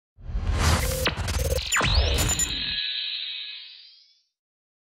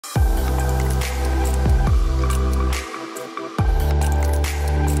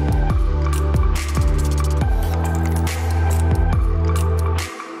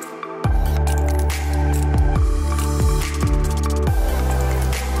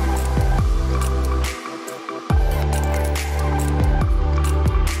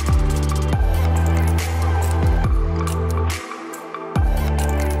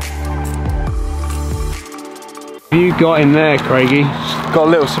What have you got in there, Craigie? Got a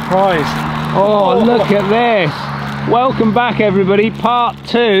little surprise. Oh, look at this. Welcome back, everybody. Part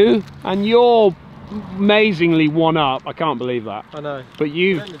 2, and you're amazingly one up. I can't believe that. I know. But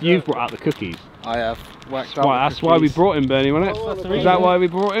you've brought out the cookies. I have. That's why we brought him, Bernie, wasn't it? Is that why we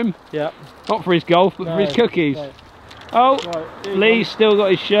brought him? Yeah. Not for his golf, but for his cookies. No. Oh, Right, Lee's still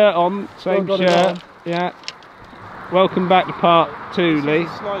got his shirt on. Same shirt. Yeah. Welcome back to part 2, Lee.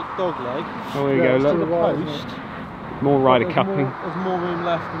 Slight dog leg. Oh, there you go, look. The post. More rider cupping. There's more room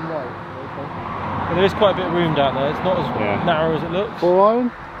left than right. But there is quite a bit of room down there. It's not as narrow as it looks.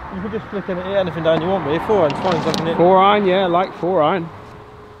 4-iron? You can just flick in it, hit anything down you want, really. 4-iron's fine, so I can hit. 4-iron, yeah, like 4-iron.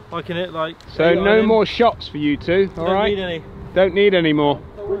 I can hit like. So no more shots for you two, alright? Don't need any. Don't need any more.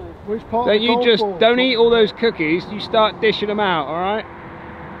 Which part Don't of the you golf just ball? don't eat all those cookies, you start dishing them out, alright?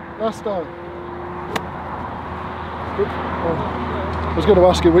 That's done. I was going to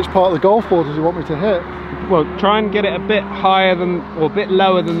ask you which part of the golf ball did you want me to hit? Well, try and get it a bit higher than, or a bit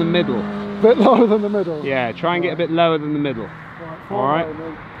lower than the middle. A bit lower than the middle? Yeah, try and get a bit lower than the middle. Right, alright?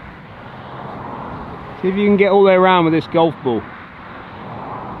 See if you can get all the way around with this golf ball.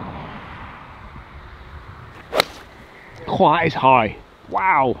 Oh, that is high.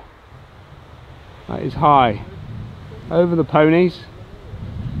 Wow. That is high. Over the ponies.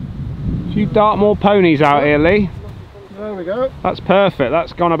 A few Dartmoor ponies out here, Lee. There we go. That's perfect.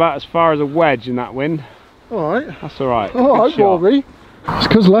 That's gone about as far as a wedge in that wind. Alright. That's alright. Alright, Bobby. It's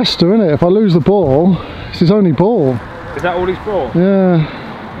because Leicester, isn't it? If I lose the ball, it's his only ball. Is that all he's brought? Yeah.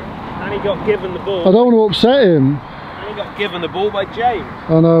 And he got given the ball. I don't want to upset him. And he got given the ball by James.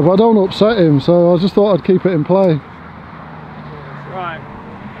 I know, but I don't want to upset him, so I just thought I'd keep it in play. Right.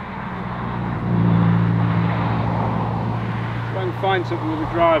 Try and find something with the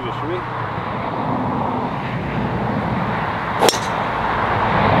driver, shall we?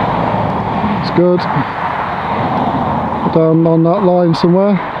 It's good. Down on that line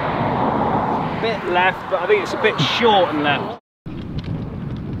somewhere. A bit left, but I think it's a bit short and left.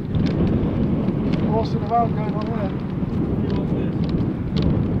 What's in the round going on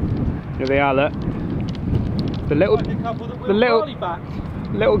here? Here they are, look. The little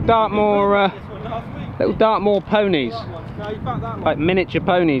Dartmoor ponies. Like miniature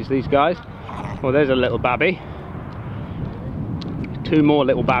ponies, these guys. Well, there's a little babby. 2 more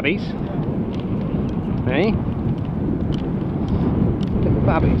little babbies. Hey? Little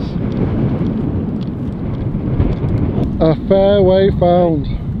babbies. A fairway found.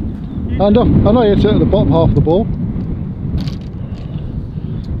 And I know you hit it at the bottom half of the ball.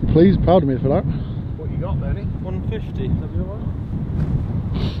 Please, proud of me for that. What you got, Bernie? 150. That'd be alright.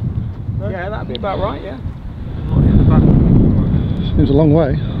 No? Yeah, that'd be about right, yeah. Not hit the back. Seems a long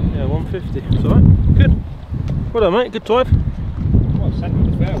way. Yeah, 150. It's alright. Good. Well done, mate. Good drive. Well, second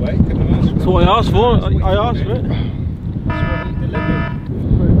to the fairway. Couldn't have asked for it. That's what I asked for. I asked for it. That's what he delivered.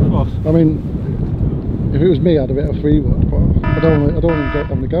 I mean, if it was me, I'd have hit a 3-wood, but I don't want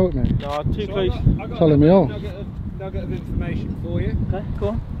him to go at me. No, too close. Telling me off. Nugget of information for you. Okay, go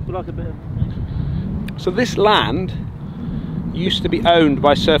on. We'd like a bit of. So this land used to be owned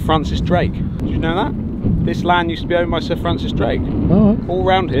by Sir Francis Drake. Did you know that? This land used to be owned by Sir Francis Drake. Alright. All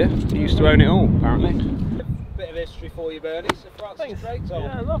round here, he used to own it all, apparently. Bit of history for you, Bernie. Sir Francis Drake's old,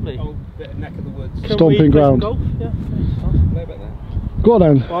 yeah, lovely. Old bit of neck of the woods. Stomping ground. Yeah. Play back there. Go on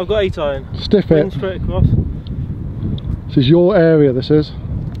then. Well, I've got 8-iron. Stiff Wind it. straight across. This is your area, this is.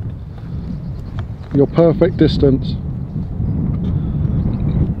 Your perfect distance.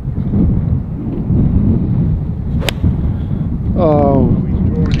 Oh,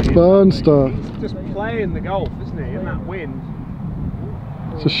 burn stuff. He's just playing the golf, isn't he, in that wind.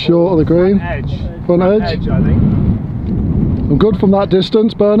 It's just short of the green. Front edge. Front edge. I think. I'm good from that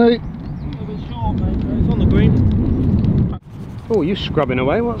distance, Bernie. A little bit short, mate. It's on the green. Oh, you're scrubbing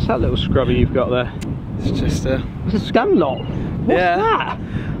away. What's that little scrubber you've got there? It's just a... It's a Scanlock. What's that?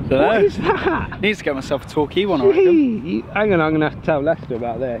 What is that? Need to get myself a Torquay one, I reckon. Hang on, I'm going to have to tell Lester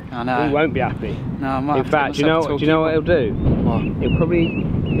about this. I know. He won't be happy. No, I might In fact, do you know what he'll do? What? He'll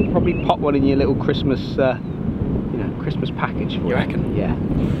probably pop one in your little Christmas, Christmas package for you. You reckon? Yeah.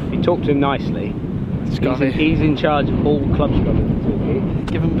 If you talk to him nicely, He's he's in charge of all club scrubbers.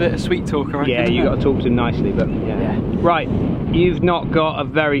 Give him a bit of sweet talk, I reckon. Yeah, you got to talk to him nicely, but yeah. Right, you've not got a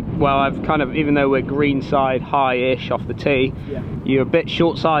very well. I've kind of, even though we're greenside high-ish off the tee, you're a bit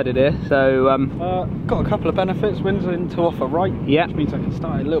short-sided here. So got a couple of benefits. Wind's into off a right, yeah, which means I can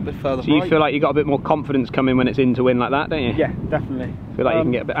start a little bit further. So you feel like you got a bit more confidence coming when it's into wind like that, don't you? Yeah, definitely. Feel like you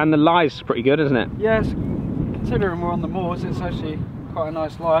can get a bit, and the lie's pretty good, isn't it? Yes, considering we're on the moors, it's actually quite a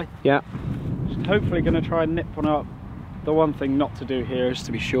nice lie. Yeah. Hopefully going to try and nip one up The one thing not to do here is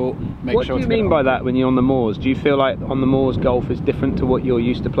to be short. What do you mean by that when you're on the moors? Do you feel like on the moors golf is different to what you're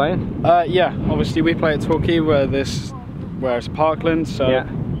used to playing? Yeah, obviously we play at Torquay where it's parkland, so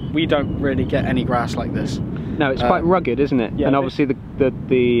we don't really get any grass like this. No, it's quite rugged, isn't it? Yeah, and obviously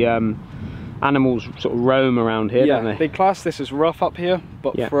the animals sort of roam around here, don't they? They class this as rough up here,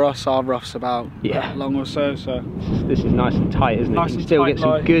 but for us our rough's about that long or so. This is nice and tight, isn't it? Nice you can and still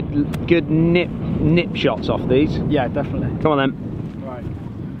tight, get some good nip shots off these. Yeah, definitely. Come on then. Right.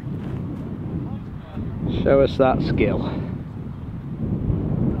 Show us that skill.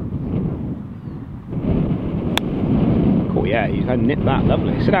 Oh yeah, you can nip that,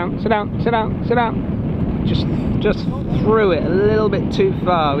 lovely. Sit down, sit down, sit down, sit down. Just threw it a little bit too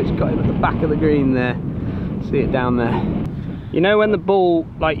far, which got him at the back of the green there. See it down there. You know when the ball,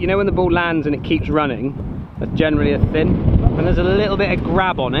 when the ball lands and it keeps running, that's generally a thin. And there's a little bit of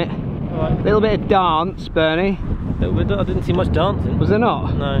grab on it. A little bit of dance, Bernie. I didn't see much dancing. Was there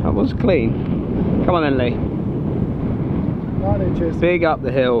not? No. That was clean. Come on then, Lee. 9 inches. Big up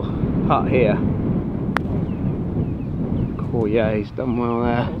the hill putt here. Oh yeah, he's done well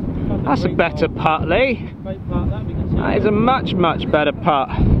there. That's a better putt, Lee. That is a much better putt.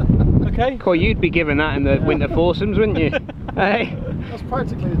 Okay. Cool, you'd be giving that in the winter foursomes, wouldn't you? Hey? That's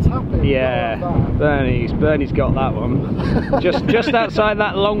practically a tap-in. Yeah, Bernie's got that one. just outside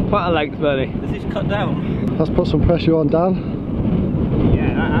that long putter length, Bernie. Does this cut down? Let's put some pressure on, Dan.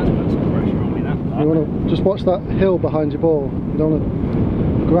 Yeah, that has put some pressure on me, that putt. You want to just watch that hill behind your ball. You don't want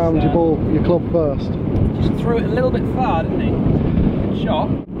to ground your ball, your club first. Just threw it a little bit far, didn't he? Good shot.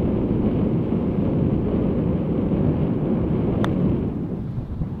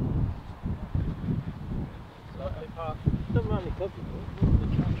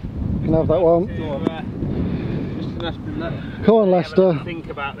 You can have that one. Come on, Lester. Think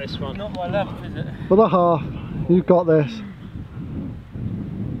about this one. Not my left, is it? For the half. You've got this.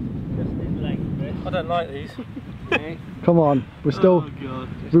 I don't like these. Come on. We're still.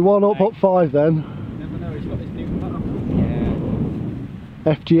 We one up 5 then. Never know, he's got his new putter.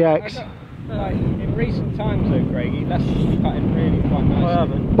 FGX. In recent times though, Craigie, Leicester's putting really quite nicely. I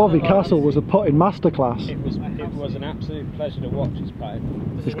haven't. Bobby Castle was a putting masterclass. It was an absolute pleasure to watch his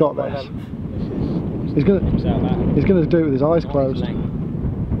putting. He's got this. He's That. gonna do it with his eyes closed.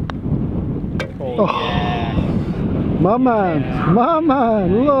 Oh, yeah. My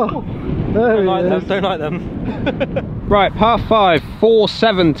man, look. There he is. Don't like them. Right, par 5,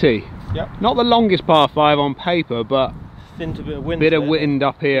 470. Yep. Not the longest par 5 on paper, but Into a bit of wind. bit of wind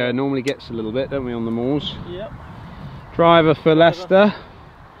up here. Normally gets a little bit, don't we, on the moors? Yep. Driver for Leicester.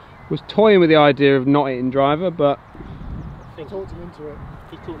 Was toying with the idea of not hitting driver, but Talked him into it.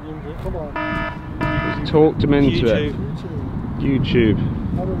 He talked me into it. Come on. talked him into it. YouTube.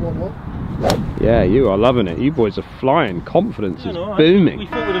 Having one up. Yeah, you are loving it. You boys are flying. Confidence is booming. We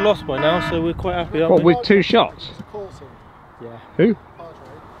thought we'd have lost by now, so we're quite happy. What, with 2 shots? Yeah. Who?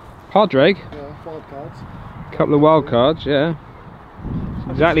 Padraig. Yeah, wild cards. Couple of wild cards, yeah.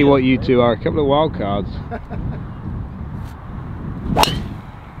 Exactly what you two are, a couple of wild cards.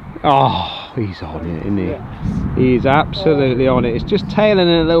 Oh, he's on it, isn't he? Yes. He's absolutely on it. It's just tailing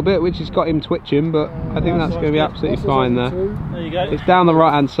it a little bit, which has got him twitching, but I think that's going to be absolutely fine there. There you go. It's down the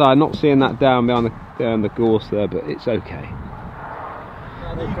right hand side, not seeing that down behind the gorse there, but it's okay.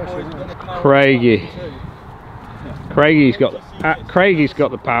 Craigie. Craigie's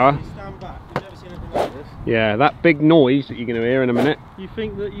got the power. Yeah, that big noise that you're going to hear in a minute. You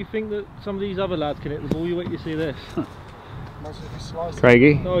think that some of these other lads can hit the ball? You wait to see this.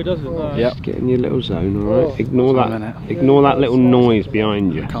 Craigie. No, he doesn't. No. Just get in your little zone, alright? Ignore that little noise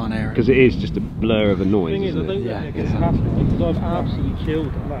behind you. Can't hear it. Because it is just a blur of a noise, The thing is, I isn't don't it? think it's happening because I've absolutely chilled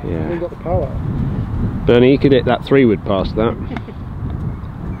at that. We've Yeah. got the power. Bernie, you could hit that 3-wood past that.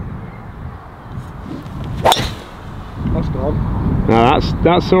 That's gone. No,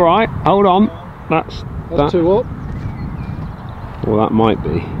 that's alright. Hold on. That's 2 up. Well, that might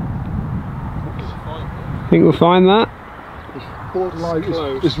be. Think we'll find that? Borderline.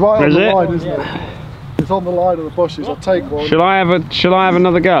 It's right Is on the it? line, isn't it? It's on the line of the bushes. I'll take one. Shall I have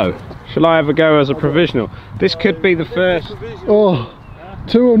another go? Shall I have a go as a provisional? This could be the first. Oh,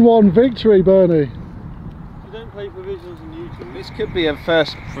 2-1 victory, Bernie. You don't play provisionals on YouTube. This could be a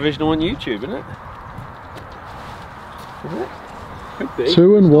first provisional on YouTube, isn't it? Could be.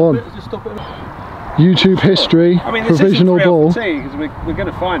 2-1. Just stop it. YouTube history. I mean, this provisional isn't ball. because we're going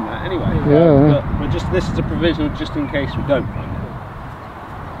to find that anyway. Yeah. But this is a provisional just in case we don't find it.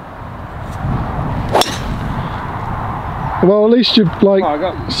 Well, at least you're like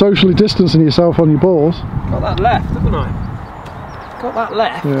socially distancing yourself on your balls. Got that left, haven't I? Got that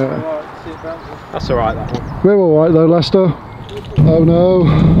left. Yeah. see it bouncing. That's alright, that one. We're alright though, Lester. Oh no.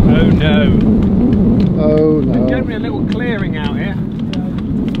 Oh no. Oh no. Give me a little clearing out here.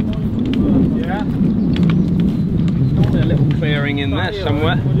 Yeah. Normally a little clearing in there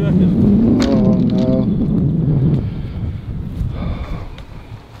somewhere. What do you reckon? Oh no.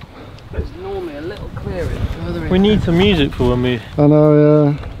 There's normally a little clearing further in. We need some music for when we... I know,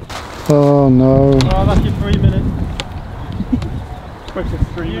 yeah. Oh no. Oh, that's your 3 minutes. Quick, it's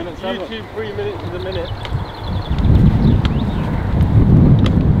 3 minutes. YouTube 3 minutes is a minute.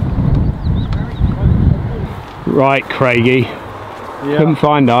 Right, Craigie. Yeah. Couldn't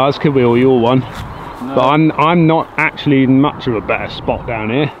find ours, could we, or your one? No. But I'm not actually in much of a better spot down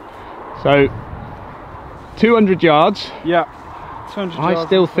here. So 200 yards. Yeah. 200 yards. I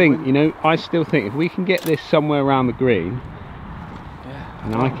still think, you know, if we can get this somewhere around the green,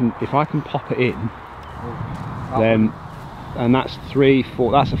 and if I can pop it in, then, and that's 3,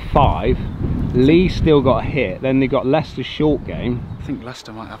 4, that's a 5. Lee's still got a hit. Then they've got Leicester's short game. I think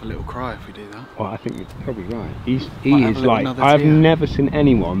Leicester might have a little cry if we do that. Well, I think you're probably right. He Might is like, another I've tear. never seen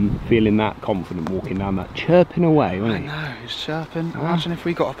anyone feeling that confident walking down that, chirping away, I wasn't he? know, he's chirping. Imagine if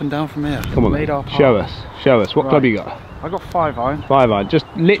we got up and down from here. Come on, Made then. our Show par. us. What club you got? I got 5 iron. 5 iron. Just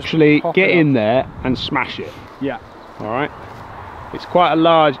literally pop get it in there and smash it. Yeah. All right. It's quite a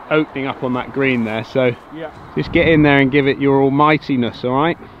large opening up on that green there, so Yeah. just get in there and give it your almightiness. All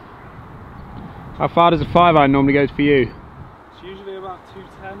right. How far does a 5 iron normally go for you? It's usually about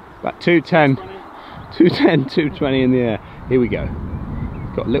 210. About 210. 210, 220 in the air. Here we go.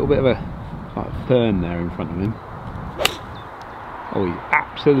 Got a little bit of a fern there in front of him. Oh, he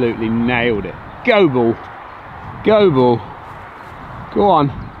absolutely nailed it. Go ball. Go ball. Go on.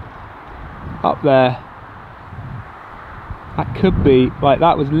 Up there. That could be, like,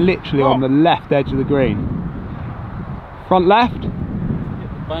 that was literally on the left edge of the green. Front left? Hit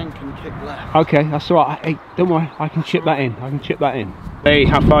the bank and kick left. Okay, that's alright. Hey, don't worry, I can chip that in. Hey,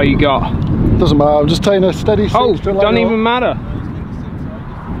 how far you got? Doesn't matter, I'm just taking a steady six. Oh, to lay don't up. even matter.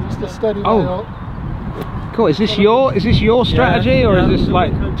 Just a steady Oh. lay up. Cool, is this your strategy, or yeah. is this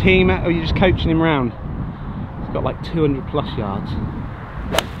like team, or are you just coaching him round? He's got like 200 plus yards.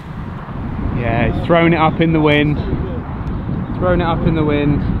 Yeah, he's throwing it up in the wind.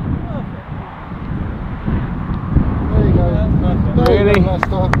 There you go. There you Really? go,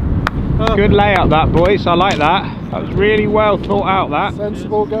 Lester. Good layout that, boys, I like that. That was really well thought out, that.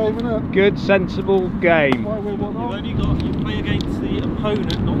 Sensible game, isn't it? Good, sensible game. Why we want that? You play against the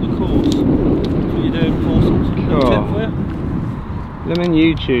opponent, not the course. That's what you do in foursomes. Little tip for you. Lemon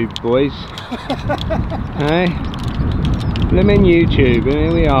YouTube, boys. Hey? Lemon YouTube, and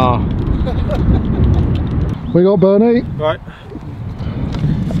here we are. We got Bernie? Right.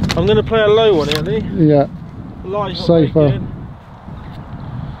 I'm going to play a low one here, Lee. Yeah. Lie's not Safer. very good.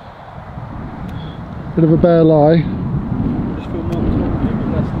 Bit of a bare lie. Just feel more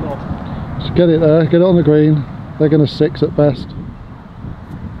confident, but less not. Just get it there, get it on the green. They're going to 6 at best.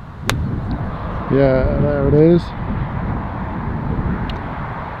 Yeah, there it is.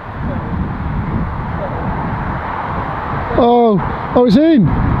 Oh, it's in!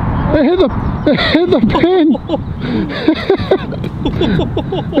 It hit the pin!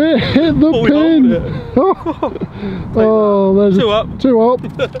 It hit the pin! Oh, there's 2 up. 2 up.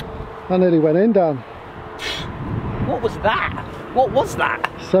 I nearly went in, Dan. What was that? What was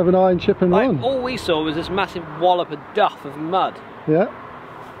that? 7 iron chip and one. All we saw was this massive wallop of duff of mud. Yeah.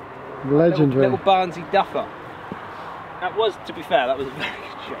 Legendary. Little Barnsey duffer. That was, to be fair, that was a very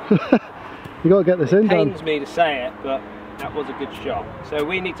good shot. You got to get this in, Dan. Pains me to say it, but that was a good shot. So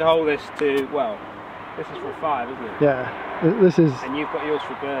we need to hold this to, well, this is for 5, isn't it? Yeah. This is, And you've got yours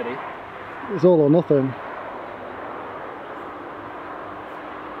for birdie. it's all or nothing.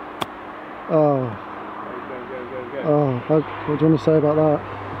 Oh. Go. Oh, what do you want to say about that?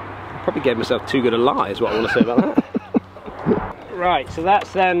 Probably gave myself too good a lie, is what I want to say about that. Right, so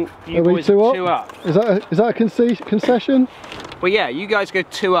that's then, you Are we boys 2 are up? 2 up. Is that a concession? Well, yeah, you guys go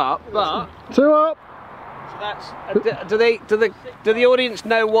 2 up, but 2 up. so that's. Do the audience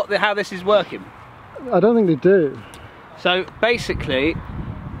know how this is working? I don't think they do. So basically,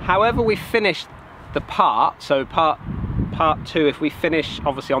 however we finish the part, so part 2, if we finish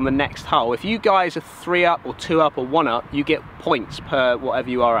obviously on the next hole, if you guys are 3 up or 2 up or 1 up, you get points per whatever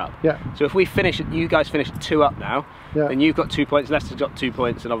you are up. Yeah. So if we finish, you guys finish at 2 up now, Yeah. then you've got 2 points, Leicester's got 2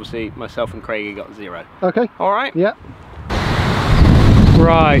 points, and obviously myself and Craig got 0. Okay. All right. Yeah.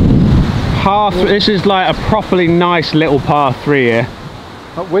 Right. Par 3. This is like a properly nice little par 3 here.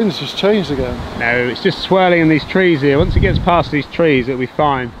 That wind's just changed again. No, it's just swirling in these trees here. Once it gets past these trees, it'll be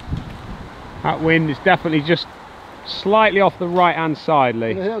fine. That wind is definitely just slightly off the right hand side,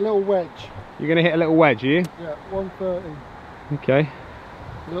 Lee. I'm gonna hit a little wedge. You're going to hit a little wedge, are you? Yeah, 130. Okay.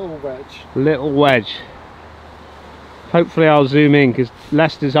 Little wedge. Little wedge. Hopefully I'll zoom in because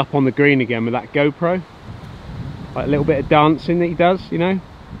Lester's up on the green again with that GoPro. Like a little bit of dancing that he does, you know.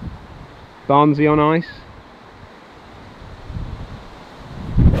 Barnsey on ice.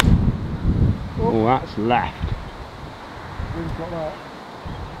 Oh, that's left. Wind's got that.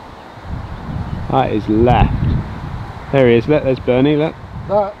 That is left. There he is, look, there's Bernie, look.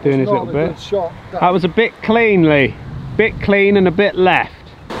 That doing was his not little a bit. good shot. That was a bit clean, Lee. Bit clean and a bit left.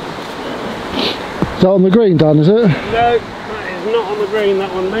 Is that on the green, Dan, is it? No, that is not on the green,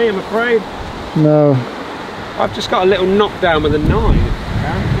 that one, Lee, I'm afraid. No. I've just got a little knockdown with a 9.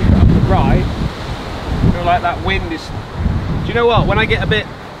 Up the right. I feel like that wind is... Do you know what? When I get a bit...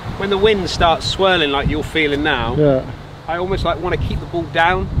 When the wind starts swirling like you're feeling now, Yeah. I almost like want to keep the ball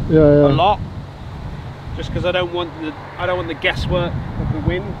down Yeah. a lot. Just because I don't want the guesswork of the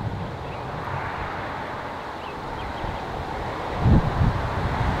wind.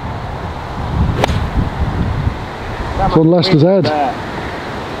 It's on Leicester's head. There.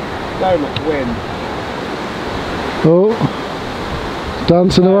 So much wind. Oh.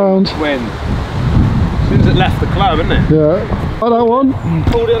 Dancing around. Wind. As soon as it left the club, isn't it? Yeah. Like that one?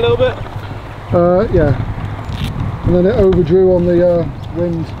 Pulled it a little bit. Yeah. And then it overdrew on the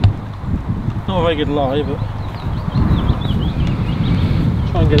wind. Not a very good lie, but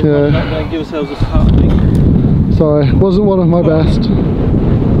try and get it back there and give ourselves a cut, I think. Sorry, wasn't one of my best.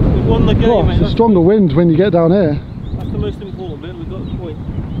 We've won the game, Oh, mate. it's a stronger wind when you get down here. That's the most important bit. We've got the point.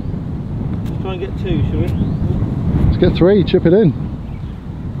 Let's try and get 2, shall we? Let's get 3, chip it in.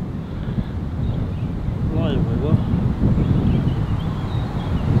 Lying very well.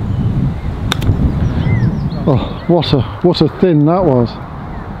 Oh, what a thin that was.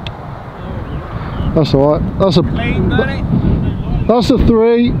 That's alright. That's a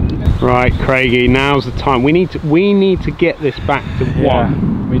 3. Right, Craigie, now's the time. We need to get this back to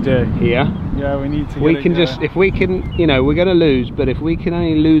 1. We do. Here. Yeah, we need to get We it, can just, if we can, you know, we're going to lose, but if we can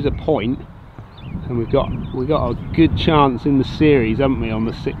only lose a point, and we've got a good chance in the series, haven't we, on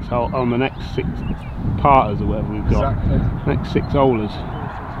the 6 hole, on the next 6 parters or whatever we've got. Exactly. Next 6 holers.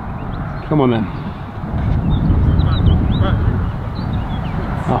 Come on then.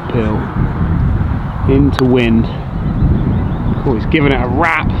 Uphill. Into wind. Oh, he's giving it a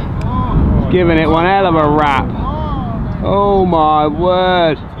rap. He's giving it one hell of a rap. Oh my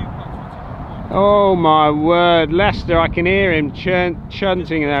word. Oh my word. Lester, I can hear him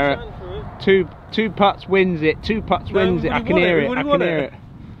chanting there. 2 putts wins it. 2 putts wins it. I can hear it. I can hear it.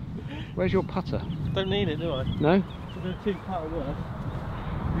 Where's your putter? Don't need it, do I? No? We're 2 putter worse.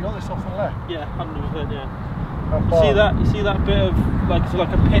 You got this off the left? Yeah, 100%, yeah. You see that bit of like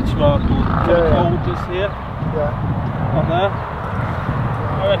a pitch mark or cold that's here? Yeah. Up there?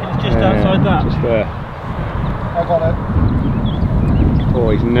 I reckon it's just outside that. Just there. I got it. Oh,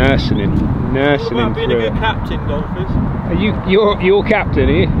 he's nursing him. Nursing him being through a it. good captain, golfers. Are you're captain,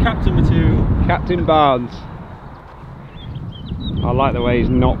 are you? Captain material. Captain Barnes. I like the way he's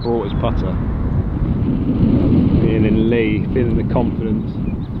not brought his putter. Feeling Lee, feeling the confidence.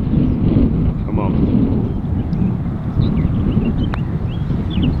 Come on.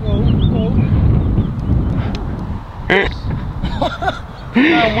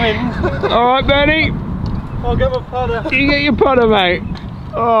 Wind. Alright, Benny. I'll get my putter. You get your putter, mate.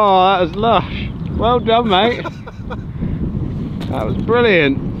 Oh, that was lush. Well done, mate. That was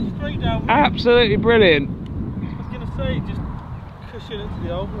brilliant. Straight down. Absolutely brilliant. I was going to say, just cushion it to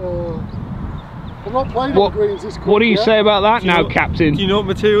the hole. I'm not playing on the greens this quick. What do you say about that now, Captain? Do you know what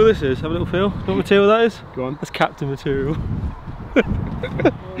material this is? Have a little feel. Do you know what material that is? Go on. That's captain material.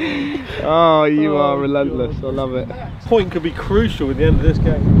 Oh, you are relentless. I love it. Point could be crucial at the end of this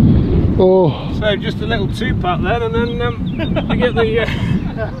game. Oh. So just a little 2-putt then, and then I get the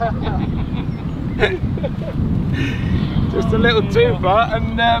just a little 2-putt,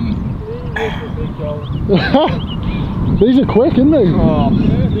 and These are quick, aren't they? oh.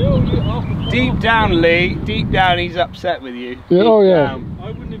 Deep down, Lee. Deep down, he's upset with you. Yeah, oh yeah. Down. I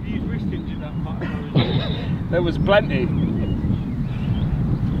wouldn't have used wrist hinge in that putt. There was plenty.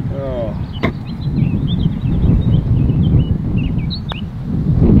 Oh.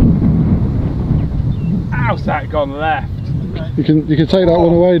 How's that gone left? You can take that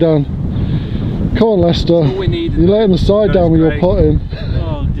one away, Dan. Come on, Lester. All we need. You're letting the side down when you're putting.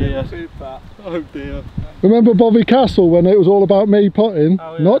 Oh dear. Oh dear. Remember Bobby Castle when it was all about me putting?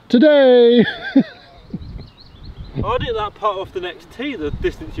 Oh, yeah. Not today. I'd hit that putt off the next tee, the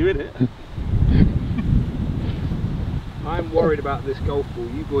distance you hit it. I'm worried about this golf ball.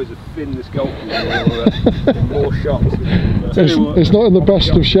 You boys have thinned this golf ball for more shots. It's not in the best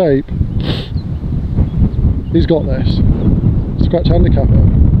of shape. He's got this. Scratch handicap it.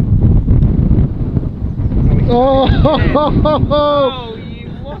 Oh! Oh,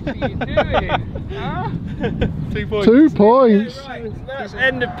 what are you doing? Huh? 2 points. 2 points. Right, that's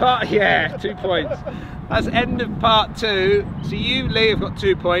end of part. Yeah, 2 points. That's end of part 2. So you, Lee, have got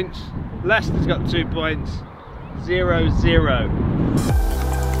 2 points. Leicester's got 2 points. 0-0.